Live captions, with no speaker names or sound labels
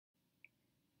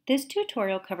This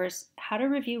tutorial covers how to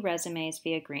review resumes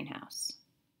via Greenhouse.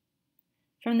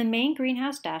 From the main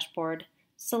Greenhouse dashboard,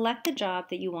 select the job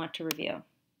that you want to review.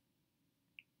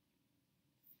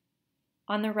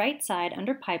 On the right side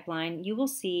under Pipeline, you will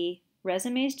see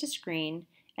Resumes to Screen,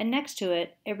 and next to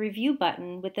it, a Review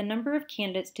button with the number of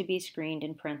candidates to be screened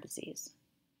in parentheses.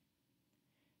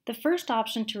 The first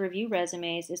option to review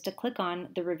resumes is to click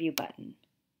on the Review button.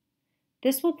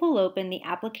 This will pull open the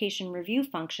Application Review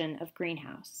function of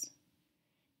Greenhouse.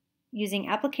 Using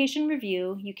Application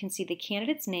Review, you can see the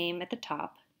candidate's name at the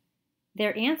top,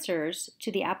 their answers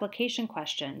to the application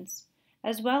questions,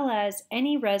 as well as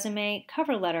any resume,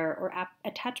 cover letter, or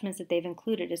attachments that they've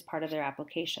included as part of their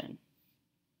application.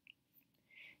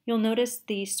 You'll notice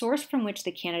the source from which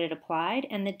the candidate applied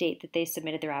and the date that they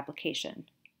submitted their application.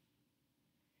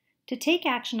 To take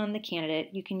action on the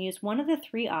candidate, you can use one of the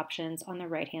three options on the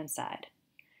right-hand side.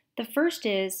 The first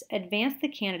is advance the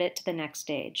candidate to the next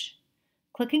stage.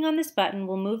 Clicking on this button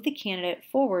will move the candidate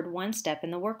forward one step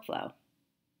in the workflow.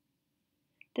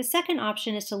 The second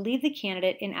option is to leave the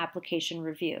candidate in application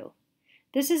review.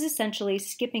 This is essentially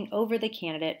skipping over the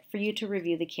candidate for you to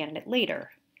review the candidate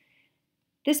later.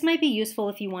 This might be useful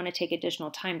if you want to take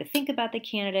additional time to think about the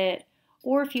candidate,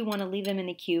 or if you want to leave them in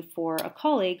the queue for a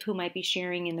colleague who might be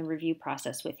sharing in the review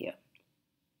process with you.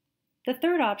 The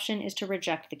third option is to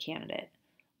reject the candidate.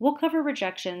 We'll cover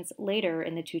rejections later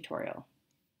in the tutorial.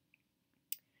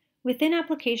 Within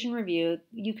Application Review,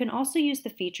 you can also use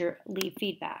the feature Leave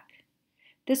Feedback.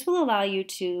 This will allow you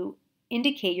to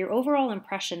indicate your overall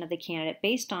impression of the candidate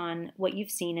based on what you've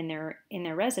seen in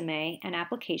their resume and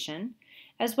application,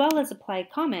 as well as apply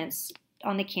comments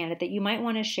on the candidate that you might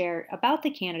want to share about the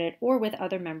candidate or with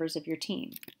other members of your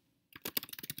team.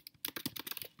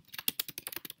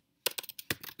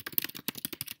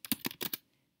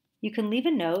 You can leave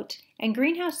a note, and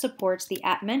Greenhouse supports the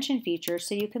 @mention feature,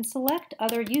 so you can select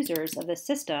other users of the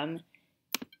system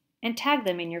and tag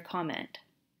them in your comment.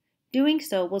 Doing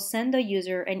so will send the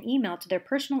user an email to their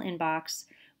personal inbox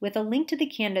with a link to the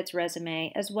candidate's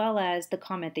resume as well as the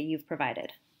comment that you've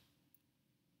provided.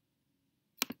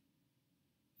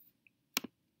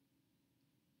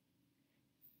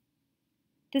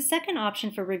 The second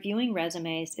option for reviewing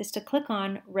resumes is to click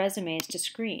on Resumes to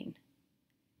Screen.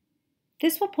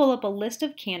 This will pull up a list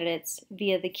of candidates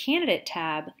via the Candidate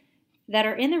tab that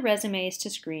are in the Resumes to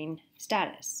Screen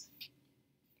status.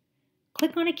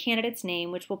 Click on a candidate's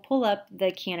name, which will pull up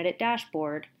the candidate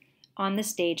dashboard on the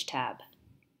Stage tab.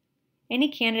 Any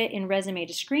candidate in Resume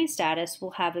to Screen status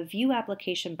will have a View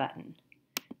Application button.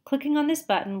 Clicking on this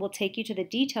button will take you to the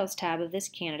Details tab of this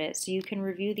candidate so you can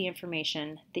review the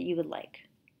information that you would like.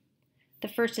 The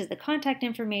first is the contact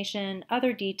information,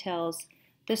 other details,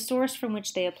 the source from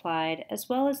which they applied, as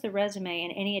well as the resume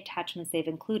and any attachments they've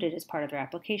included as part of their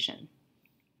application.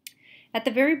 At the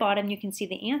very bottom, you can see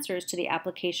the answers to the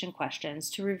application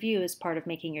questions to review as part of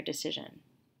making your decision.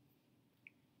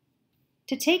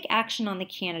 To take action on the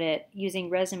candidate using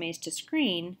Resumes to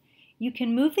Screen, you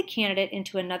can move the candidate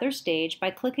into another stage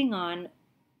by clicking on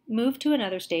Move to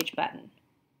Another Stage button.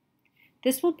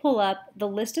 This will pull up the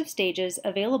list of stages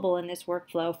available in this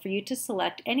workflow for you to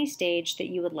select any stage that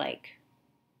you would like.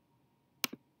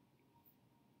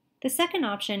 The second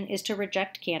option is to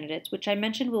reject candidates, which I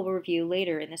mentioned we'll review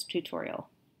later in this tutorial.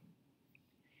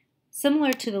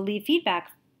 Similar to the Leave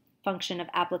Feedback function of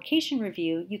Application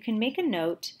Review, you can make a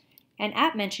note and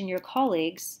 @mention your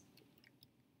colleagues,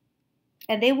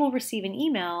 and they will receive an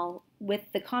email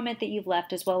with the comment that you've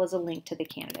left as well as a link to the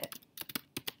candidate.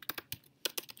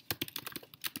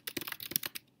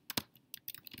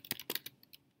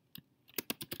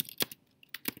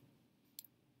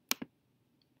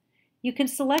 You can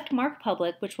select Mark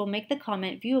Public, which will make the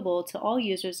comment viewable to all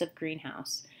users of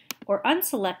Greenhouse, or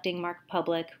unselecting Mark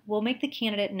Public will make the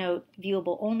candidate note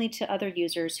viewable only to other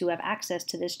users who have access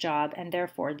to this job and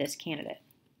therefore this candidate.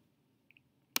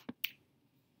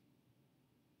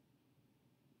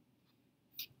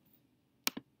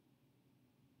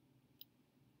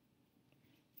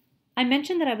 I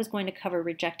mentioned that I was going to cover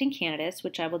rejecting candidates,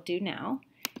 which I will do now.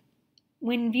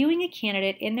 When viewing a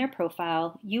candidate in their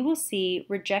profile, you will see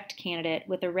Reject Candidate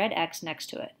with a red X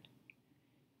next to it.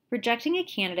 Rejecting a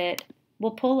candidate will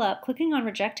pull up, clicking on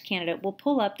Reject Candidate will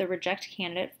pull up the Reject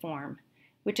Candidate form,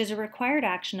 which is a required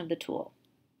action of the tool.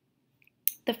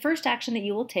 The first action that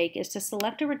you will take is to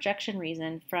select a rejection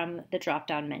reason from the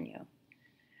drop-down menu.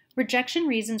 Rejection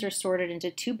reasons are sorted into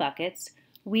two buckets: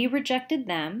 we rejected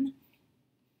them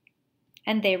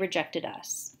and they rejected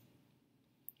us.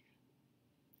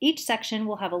 Each section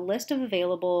will have a list of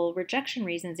available rejection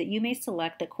reasons that you may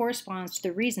select that corresponds to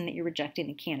the reason that you're rejecting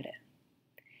the candidate.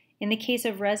 In the case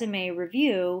of resume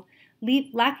review,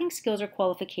 lacking skills or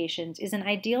qualifications is an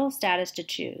ideal status to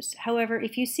choose. However,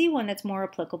 if you see one that's more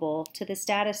applicable to the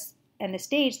status and the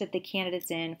stage that the candidate's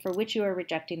in for which you are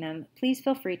rejecting them, please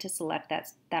feel free to select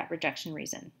that rejection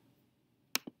reason.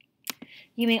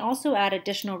 You may also add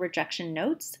additional rejection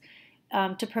notes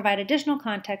to provide additional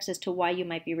context as to why you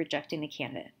might be rejecting the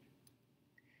candidate.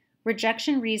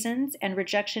 Rejection reasons and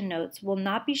rejection notes will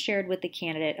not be shared with the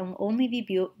candidate and will only be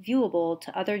viewable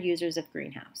to other users of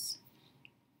Greenhouse.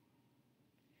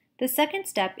 The second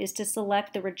step is to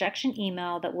select the rejection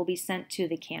email that will be sent to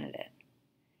the candidate.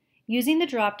 Using the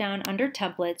drop-down under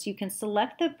Templates, you can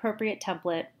select the appropriate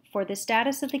template for the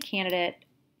status of the candidate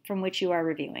from which you are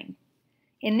reviewing.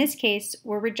 In this case,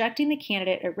 we're rejecting the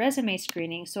candidate at resume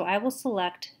screening, so I will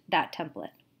select that template.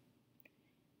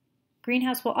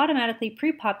 Greenhouse will automatically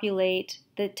pre-populate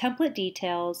the template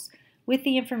details with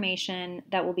the information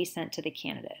that will be sent to the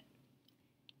candidate.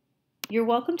 You're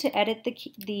welcome to edit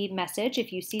the message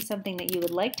if you see something that you would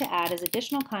like to add as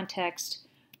additional context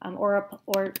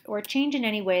or change in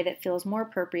any way that feels more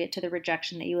appropriate to the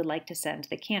rejection that you would like to send to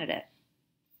the candidate.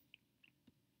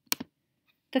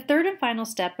 The third and final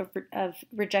step of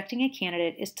rejecting a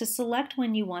candidate is to select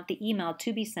when you want the email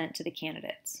to be sent to the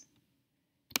candidates.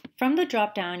 From the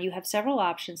drop-down, you have several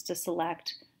options to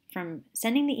select, from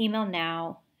sending the email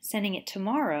now, sending it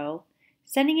tomorrow,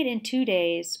 sending it in 2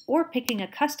 days, or picking a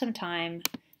custom time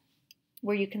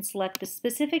where you can select the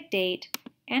specific date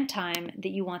and time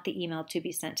that you want the email to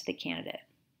be sent to the candidate.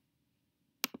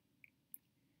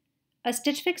 A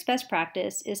Stitch Fix best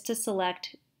practice is to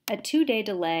select a 2-day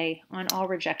delay on all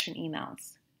rejection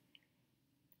emails.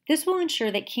 This will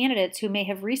ensure that candidates who may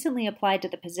have recently applied to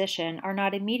the position are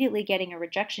not immediately getting a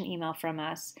rejection email from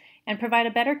us and provide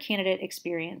a better candidate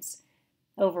experience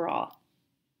overall.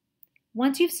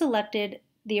 Once you've selected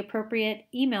the appropriate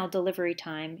email delivery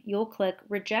time, you'll click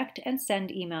Reject and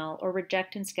Send Email or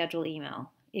Reject and Schedule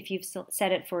Email if you've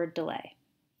set it for a delay.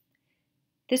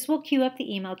 This will queue up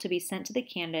the email to be sent to the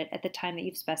candidate at the time that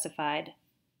you've specified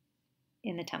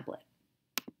in the template.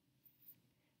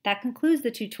 That concludes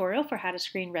the tutorial for how to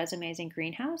screen resumes in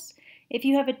Greenhouse. If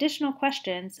you have additional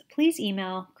questions, please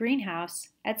email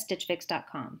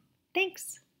greenhouse@stitchfix.com.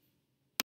 Thanks!